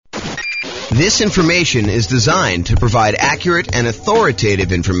This information is designed to provide accurate and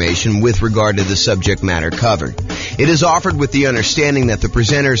authoritative information with regard to the subject matter covered. It is offered with the understanding that the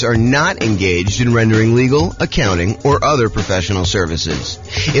presenters are not engaged in rendering legal, accounting, or other professional services.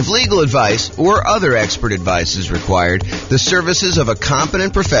 If legal advice or other expert advice is required, the services of a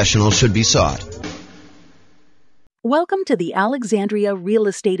competent professional should be sought. Welcome to the Alexandria Real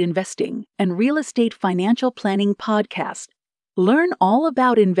Estate Investing and Real Estate Financial Planning Podcast. Learn all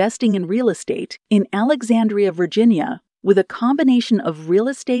about investing in real estate in Alexandria, Virginia, with a combination of real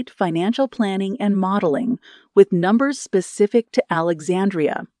estate financial planning and modeling with numbers specific to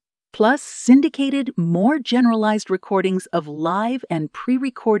Alexandria, plus syndicated, more generalized recordings of live and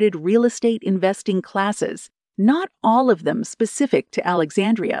pre-recorded real estate investing classes, not all of them specific to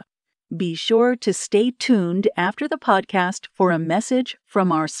Alexandria. Be sure to stay tuned after the podcast for a message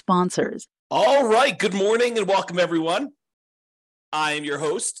from our sponsors. All right. Good morning and welcome, everyone. I am your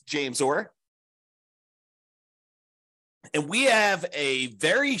host, James Orr. And we have a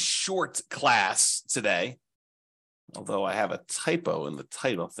very short class today, although I have a typo in the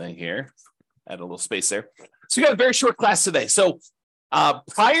title thing here. Add a little space there. So we got a very short class today. So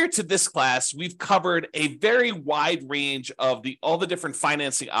prior to this class, we've covered a very wide range of all the different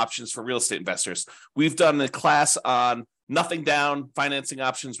financing options for real estate investors. We've done a class on nothing down financing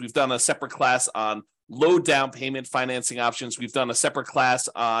options. We've done a separate class on low down payment financing options. We've done a separate class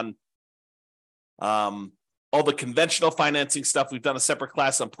on all the conventional financing stuff. We've done a separate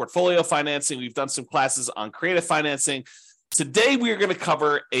class on portfolio financing. We've done some classes on creative financing. Today, we are going to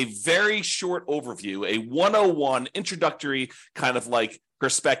cover a very short overview, a 101 introductory kind of like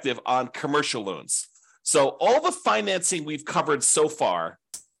perspective on commercial loans. So all the financing we've covered so far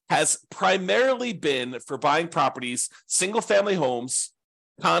has primarily been for buying properties, single family homes,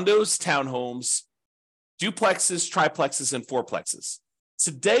 condos, townhomes, duplexes, triplexes, and fourplexes.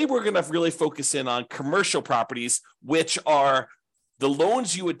 Today, we're going to really focus in on commercial properties, which are the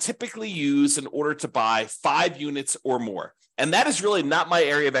loans you would typically use in order to buy 5 units or more. And that is really not my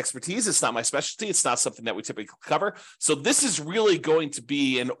area of expertise. It's not my specialty. It's not something that we typically cover. So this is really going to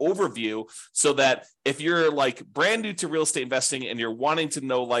be an overview so that if you're like brand new to real estate investing and you're wanting to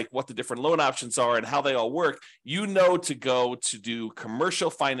know like what the different loan options are and how they all work, you know to go to do commercial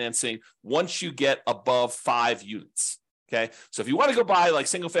financing once you get above 5 units. Okay, so if you want to go buy like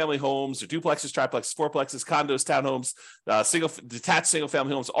single family homes or duplexes, triplexes, fourplexes, condos, townhomes, detached single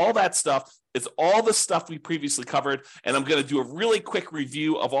family homes, all that stuff, it's all the stuff we previously covered. And I'm going to do a really quick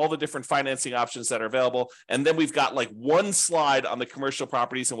review of all the different financing options that are available. And then we've got like one slide on the commercial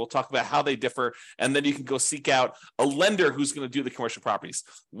properties and we'll talk about how they differ. And then you can go seek out a lender who's going to do the commercial properties.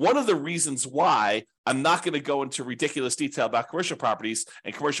 One of the reasons why I'm not going to go into ridiculous detail about commercial properties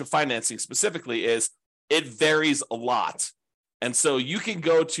and commercial financing specifically is it varies a lot. And so you can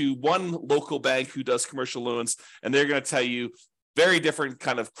go to one local bank who does commercial loans, and they're going to tell you very different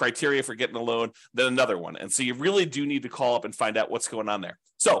kind of criteria for getting a loan than another one. And so you really do need to call up and find out what's going on there.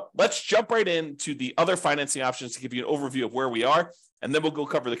 So let's jump right into the other financing options to give you an overview of where we are, and then we'll go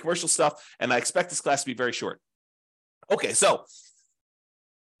cover the commercial stuff. And I expect this class to be very short. Okay, so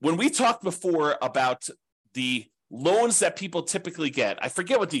when we talked before about the loans that people typically get, I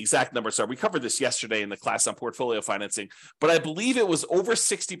forget what the exact numbers are. We covered this yesterday in the class on portfolio financing, but I believe it was over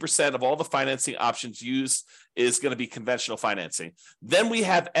 60% of all the financing options used is going to be conventional financing. Then we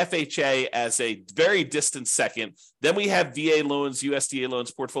have FHA as a very distant second. Then we have VA loans, USDA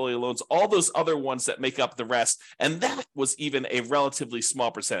loans, portfolio loans, all those other ones that make up the rest. And that was even a relatively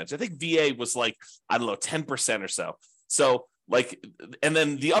small percentage. I think VA was like, 10% or so. So and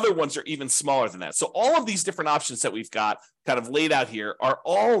then the other ones are even smaller than that. So all of these different options that we've got kind of laid out here are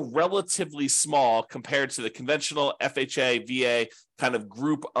all relatively small compared to the conventional FHA, VA kind of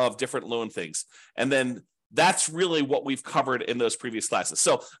group of different loan things. And then that's really what we've covered in those previous classes.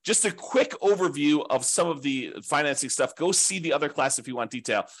 So just a quick overview of some of the financing stuff. Go see the other class if you want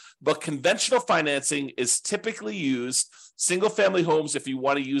detail. But conventional financing is typically used single family homes if you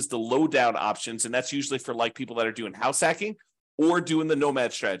want to use the low down options. And that's usually for like people that are doing house hacking or doing the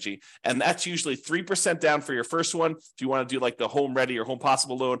nomad strategy. And that's usually 3% down for your first one if you want to do like the home ready or home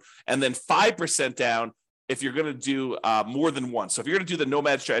possible loan, and then 5% down if you're going to do more than one. So if you're going to do the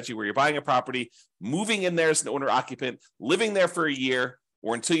nomad strategy where you're buying a property, moving in there as an owner occupant, living there for a year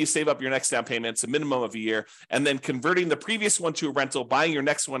or until you save up your next down payment, it's a minimum of a year, and then converting the previous one to a rental, buying your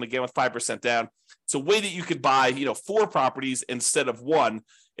next one again with 5% down. It's a way that you could buy, 4 properties instead of one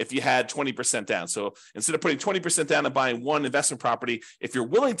if you had 20% down. So instead of putting 20% down and buying one investment property, if you're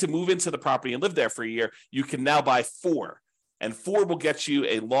willing to move into the property and live there for a year, you can now buy 4. And 4 will get you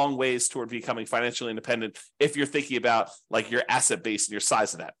a long ways toward becoming financially independent if you're thinking about like your asset base and your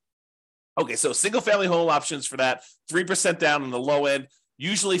size of that. Okay, so single family home options for that, 3% down on the low end,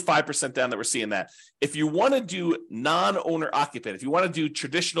 usually 5% down that we're seeing that. If you want to do non-owner occupant, if you want to do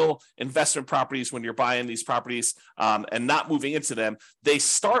traditional investment properties when you're buying these properties and not moving into them, they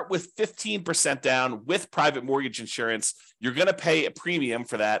start with 15% down with private mortgage insurance. You're going to pay a premium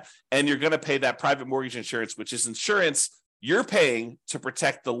for that, and you're going to pay that private mortgage insurance, which is insurance you're paying to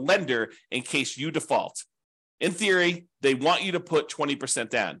protect the lender in case you default. In theory, they want you to put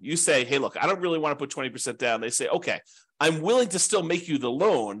 20% down. You say, hey, look, I don't really want to put 20% down. They say, okay, I'm willing to still make you the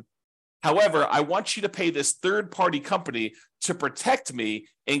loan. However, I want you to pay this third-party company to protect me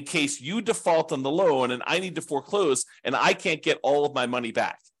in case you default on the loan and I need to foreclose and I can't get all of my money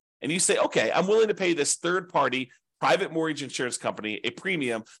back. And you say, okay, I'm willing to pay this third-party private mortgage insurance company a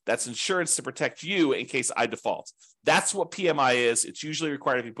premium that's insurance to protect you in case I default. That's what PMI is. It's usually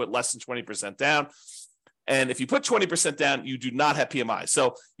required if you put less than 20% down. And if you put 20% down, you do not have PMI.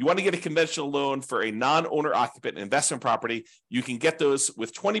 So you want to get a conventional loan for a non-owner occupant investment property. You can get those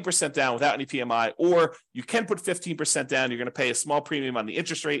with 20% down without any PMI, or you can put 15% down. You're going to pay a small premium on the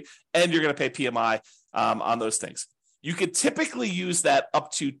interest rate, and you're going to pay PMI on those things. You could typically use that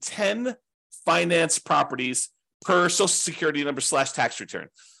up to 10 finance properties per Social Security number / tax return.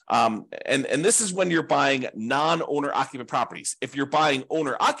 And this is when you're buying non-owner occupant properties. If you're buying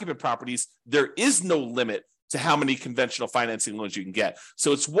owner occupant properties, there is no limit to how many conventional financing loans you can get.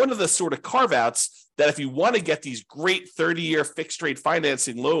 So it's one of the sort of carve-outs that if you want to get these great 30-year fixed rate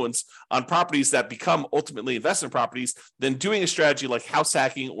financing loans on properties that become ultimately investment properties, then doing a strategy like house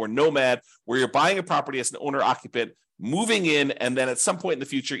hacking or Nomad, where you're buying a property as an owner occupant, moving in, and then at some point in the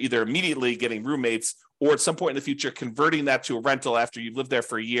future, either immediately getting roommates or at some point in the future, converting that to a rental after you've lived there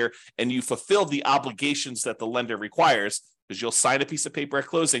for a year and you fulfill the obligations that the lender requires, because you'll sign a piece of paper at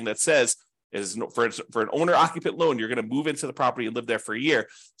closing that says, for an owner-occupant loan, you're going to move into the property and live there for a year.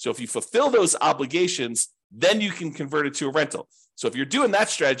 So if you fulfill those obligations, then you can convert it to a rental. So if you're doing that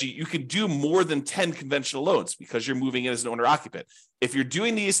strategy, you can do more than 10 conventional loans because you're moving in as an owner-occupant. If you're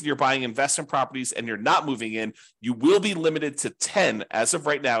doing these and you're buying investment properties and you're not moving in, you will be limited to 10 as of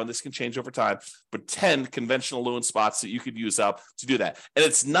right now, and this can change over time, but 10 conventional loan spots that you could use up to do that. And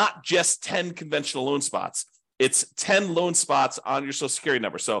it's not just 10 conventional loan spots. It's 10 loan spots on your Social Security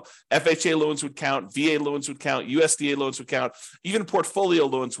number. So FHA loans would count, VA loans would count, USDA loans would count, even portfolio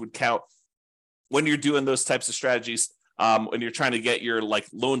loans would count when you're doing those types of strategies, when you're trying to get your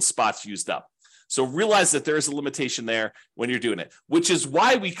loan spots used up. So realize that there is a limitation there when you're doing it, which is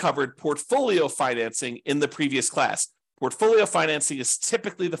why we covered portfolio financing in the previous class. Portfolio financing is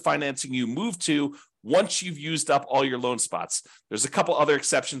typically the financing you move to once you've used up all your loan spots. There's a couple other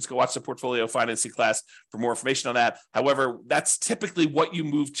exceptions. Go watch the portfolio financing class for more information on that. However, that's typically what you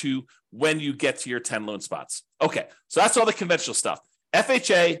move to when you get to your 10 loan spots. Okay, so that's all the conventional stuff.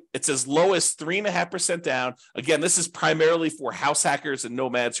 FHA, it's as low as 3.5% down. Again, this is primarily for house hackers and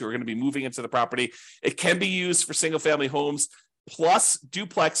nomads who are going to be moving into the property. It can be used for single-family homes, plus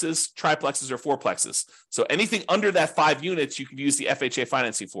duplexes, triplexes, or fourplexes. So anything under that 5 units, you can use the FHA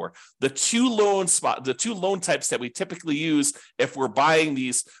financing for. The two loan types that we typically use if we're buying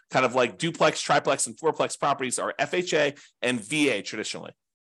these kind of like duplex, triplex, and fourplex properties are FHA and VA traditionally.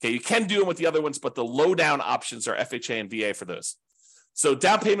 Okay, you can do them with the other ones, but the low down options are FHA and VA for those. So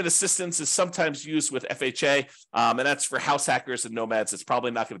down payment assistance is sometimes used with FHA, and that's for house hackers and nomads. It's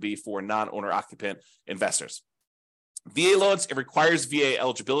probably not going to be for non-owner occupant investors. VA loans, it requires VA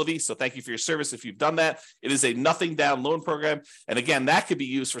eligibility. So thank you for your service if you've done that. It is a nothing down loan program. And again, that could be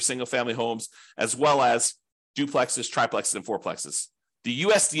used for single family homes as well as duplexes, triplexes, and fourplexes. The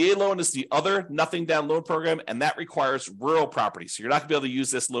USDA loan is the other nothing down loan program, and that requires rural property. So you're not going to be able to use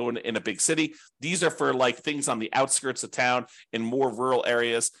this loan in a big city. These are for like things on the outskirts of town in more rural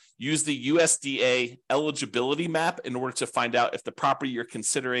areas. Use the USDA eligibility map in order to find out if the property you're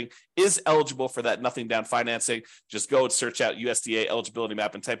considering is eligible for that nothing down financing. Just go and search out USDA eligibility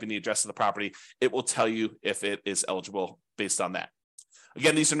map and type in the address of the property. It will tell you if it is eligible based on that.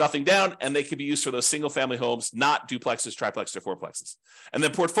 Again, these are nothing down, and they can be used for those single-family homes, not duplexes, triplexes, or fourplexes. And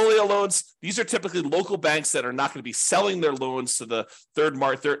then portfolio loans, these are typically local banks that are not going to be selling their loans to the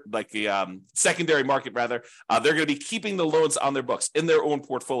secondary market, rather. They're going to be keeping the loans on their books in their own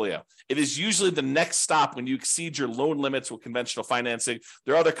portfolio. It is usually the next stop when you exceed your loan limits with conventional financing.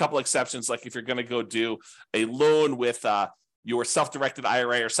 There are other couple exceptions, like if you're going to go do a loan with your self-directed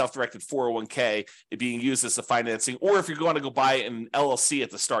IRA or self-directed 401k being used as a financing, or if you're going to go buy an LLC at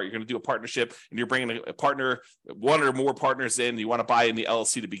the start, you're going to do a partnership and you're bringing a partner, one or more partners in, you want to buy in the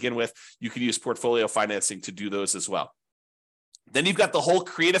LLC to begin with, you can use portfolio financing to do those as well. Then you've got the whole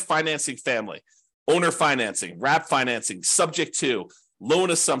creative financing family, owner financing, wrap financing, subject to.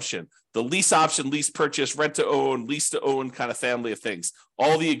 loan assumption, the lease option, lease purchase, rent to own, lease to own kind of family of things,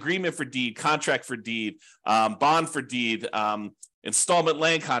 all the agreement for deed, contract for deed, bond for deed, installment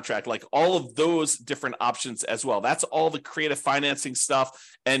land contract, like all of those different options as well. That's all the creative financing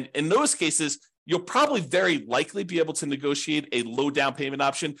stuff. And in those cases, you'll probably very likely be able to negotiate a low down payment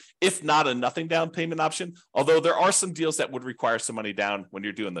option, if not a nothing down payment option, although there are some deals that would require some money down when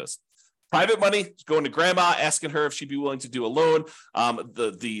you're doing those. Private money, going to grandma, asking her if she'd be willing to do a loan.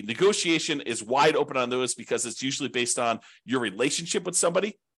 The negotiation is wide open on those because it's usually based on your relationship with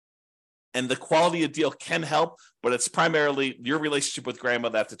somebody. And the quality of deal can help, but it's primarily your relationship with grandma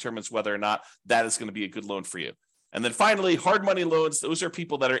that determines whether or not that is going to be a good loan for you. And then finally, hard money loans. Those are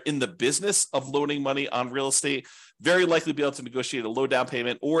people that are in the business of loaning money on real estate, very likely be able to negotiate a low down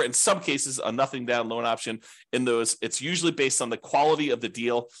payment, or in some cases, a nothing down loan option. In those, it's usually based on the quality of the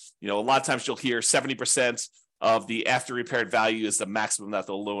deal. A lot of times you'll hear 70% of the after repaired value is the maximum that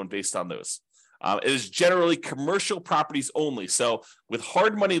they'll loan based on those. It is generally commercial properties only. So with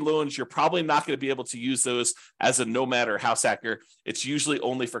hard money loans, you're probably not going to be able to use those as a nomad or house hacker. It's usually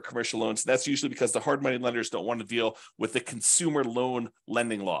only for commercial loans. That's usually because the hard money lenders don't want to deal with the consumer loan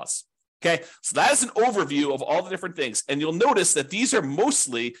lending laws. Okay, so that is an overview of all the different things. And you'll notice that these are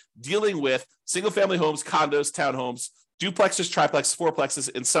mostly dealing with single family homes, condos, townhomes, duplexes, triplexes, fourplexes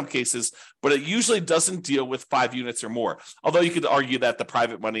in some cases, but it usually doesn't deal with 5 units or more. Although you could argue that the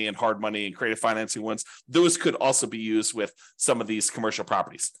private money and hard money and creative financing ones, those could also be used with some of these commercial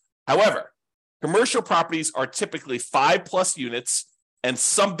properties. However, commercial properties are typically 5+ units, and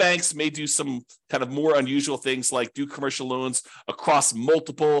some banks may do some kind of more unusual things like do commercial loans across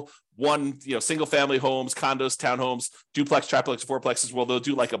multiple single family homes, condos, townhomes, duplex, triplex, fourplexes. Well, they'll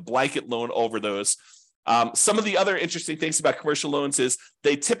do like a blanket loan over those. Some of the other interesting things about commercial loans is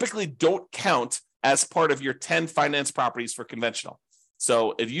they typically don't count as part of your 10 finance properties for conventional.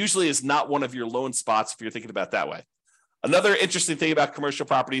 So it usually is not one of your loan spots if you're thinking about it that way. Another interesting thing about commercial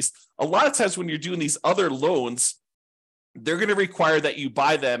properties, a lot of times when you're doing these other loans, they're going to require that you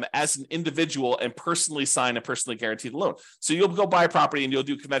buy them as an individual and personally sign and personally guarantee the loan. So you'll go buy a property and you'll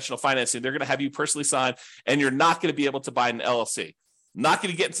do conventional financing. They're going to have you personally sign, and you're not going to be able to buy an LLC. Not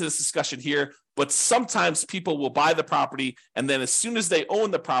going to get into this discussion here, but sometimes people will buy the property, and then as soon as they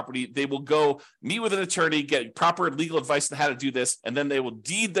own the property, they will go meet with an attorney, get proper legal advice on how to do this, and then they will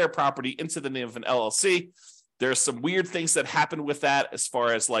deed their property into the name of an LLC. There's some weird things that happen with that as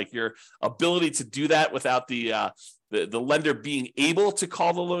far as like your ability to do that without the lender being able to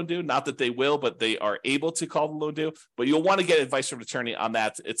call the loan due. Not that they will, but they are able to call the loan due. But you'll want to get advice from an attorney on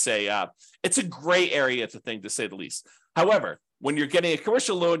that. It's a gray area to say the least. However, when you're getting a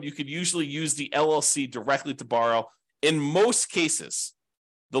commercial loan, you could usually use the LLC directly to borrow. In most cases,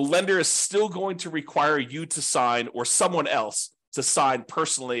 the lender is still going to require you to sign or someone else to sign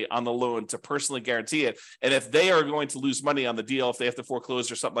personally on the loan to personally guarantee it. And if they are going to lose money on the deal, if they have to foreclose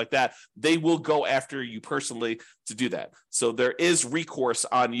or something like that, they will go after you personally to do that. So there is recourse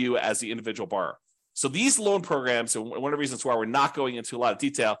on you as the individual borrower. So these loan programs, and one of the reasons why we're not going into a lot of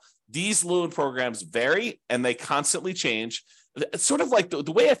detail, these loan programs vary and they constantly change. It's sort of like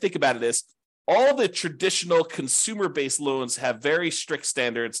the way I think about it is all the traditional consumer-based loans have very strict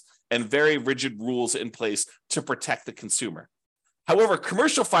standards and very rigid rules in place to protect the consumer. However,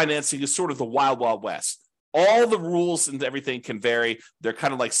 commercial financing is sort of the wild, wild west. All the rules and everything can vary. They're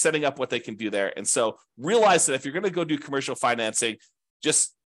kind of like setting up what they can do there. And so realize that if you're going to go do commercial financing,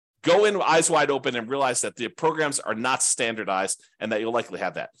 just go in eyes wide open and realize that the programs are not standardized and that you'll likely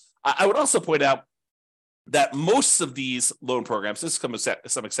have that. I would also point out that most of these loan programs, there's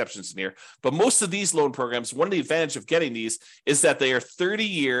some exceptions in here, but most of these loan programs, one of the advantages of getting these is that they are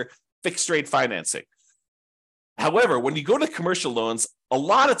 30-year fixed rate financing. However, when you go to commercial loans, a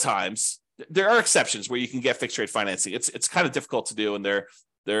lot of times there are exceptions where you can get fixed rate financing. It's kind of difficult to do, and they're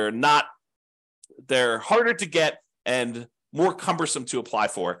harder to get and more cumbersome to apply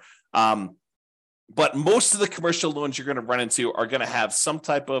for. But most of the commercial loans you're going to run into are going to have some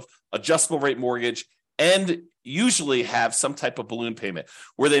type of adjustable rate mortgage and usually have some type of balloon payment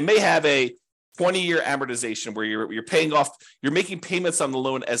where they may have a 20-year amortization where you're paying off, you're making payments on the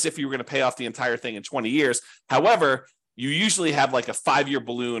loan as if you were going to pay off the entire thing in 20 years. However, you usually have like a 5-year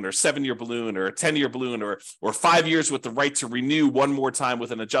balloon or 7-year balloon or a 10-year balloon or 5 years with the right to renew one more time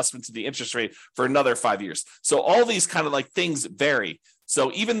with an adjustment to the interest rate for another 5 years. So all these kind of like things vary. So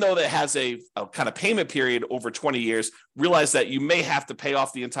even though that has a kind of payment period over 20 years, realize that you may have to pay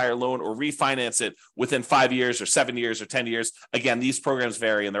off the entire loan or refinance it within 5 years or 7 years or 10 years. Again, these programs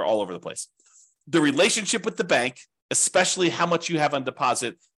vary and they're all over the place. The relationship with the bank, especially how much you have on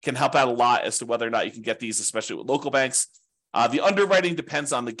deposit, can help out a lot as to whether or not you can get these, especially with local banks. The underwriting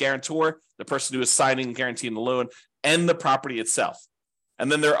depends on the guarantor, the person who is signing and guaranteeing the loan, and the property itself.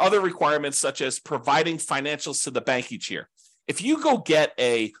 And then there are other requirements such as providing financials to the bank each year. If you go get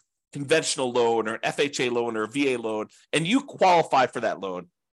a conventional loan or an FHA loan or a VA loan and you qualify for that loan,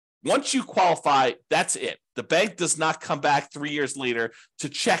 once you qualify, that's it. The bank does not come back 3 years later to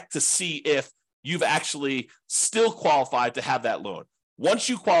check to see if you've actually still qualified to have that loan. Once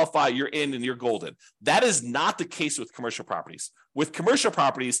you qualify, you're in and you're golden. That is not the case with commercial properties. With commercial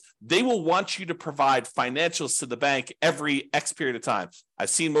properties, they will want you to provide financials to the bank every X period of time.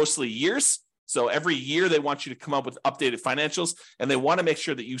 I've seen mostly years. So every year they want you to come up with updated financials, and they want to make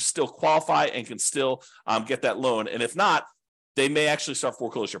sure that you still qualify and can still get that loan. And if not, they may actually start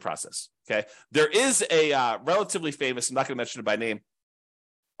foreclosure process. Okay. There is a relatively famous, I'm not going to mention it by name,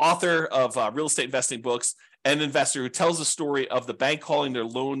 author of real estate investing books, an investor who tells the story of the bank calling their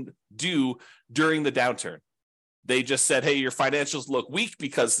loan due during the downturn. They just said, hey, your financials look weak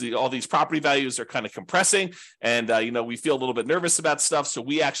because all these property values are kind of compressing. And, we feel a little bit nervous about stuff. So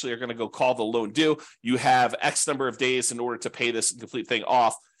we actually are going to go call the loan due. You have X number of days in order to pay this complete thing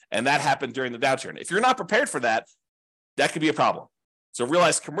off. And that happened during the downturn. If you're not prepared for that, that could be a problem. So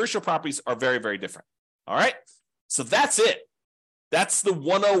realize commercial properties are very, very different. All right. So that's it. That's the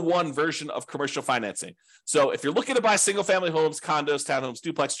 101 version of commercial financing. So if you're looking to buy single family homes, condos, townhomes,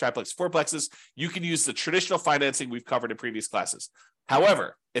 duplex, triplex, fourplexes, you can use the traditional financing we've covered in previous classes.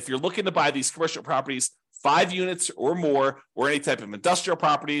 However, if you're looking to buy these commercial properties, 5 units or more, or any type of industrial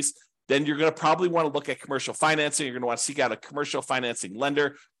properties, then you're going to probably want to look at commercial financing. You're going to want to seek out a commercial financing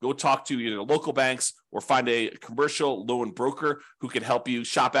lender. Go talk to either local banks or find a commercial loan broker who can help you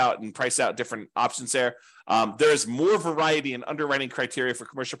shop out and price out different options there. There's more variety in underwriting criteria for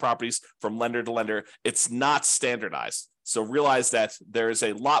commercial properties from lender to lender. It's not standardized. So realize that there is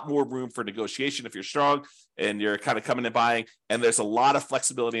a lot more room for negotiation if you're strong and you're kind of coming and buying. And there's a lot of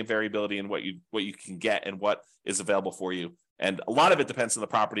flexibility and variability in what you can get and what is available for you. And a lot of it depends on the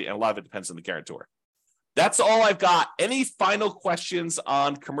property and a lot of it depends on the guarantor. That's all I've got. Any final questions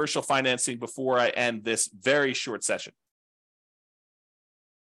on commercial financing before I end this very short session?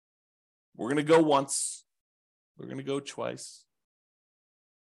 We're going to go once. We're going to go twice.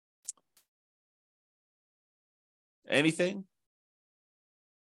 Anything?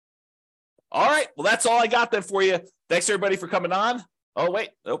 All right. Well, that's all I got then for you. Thanks, everybody, for coming on. Oh, wait.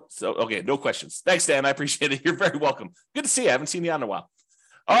 Nope. So, okay. No questions. Thanks, Dan. I appreciate it. You're very welcome. Good to see you. I haven't seen you in a while.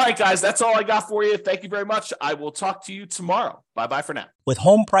 All right, guys. That's all I got for you. Thank you very much. I will talk to you tomorrow. Bye-bye for now. With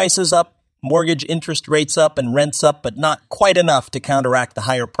home prices up, mortgage interest rates up, and rents up, but not quite enough to counteract the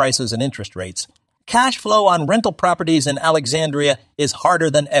higher prices and interest rates, cash flow on rental properties in Alexandria is harder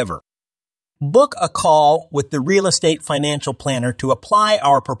than ever. Book a call with the Real Estate Financial Planner to apply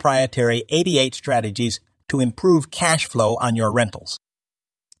our proprietary 88 strategies to improve cash flow on your rentals.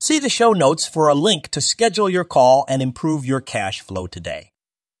 See the show notes for a link to schedule your call and improve your cash flow today.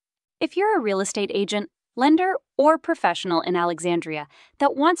 If you're a real estate agent, lender, or professional in Alexandria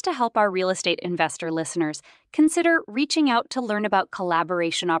that wants to help our real estate investor listeners, consider reaching out to learn about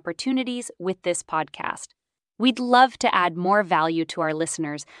collaboration opportunities with this podcast. We'd love to add more value to our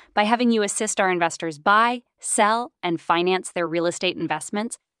listeners by having you assist our investors buy, sell, and finance their real estate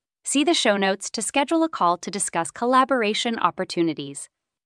investments. See the show notes to schedule a call to discuss collaboration opportunities.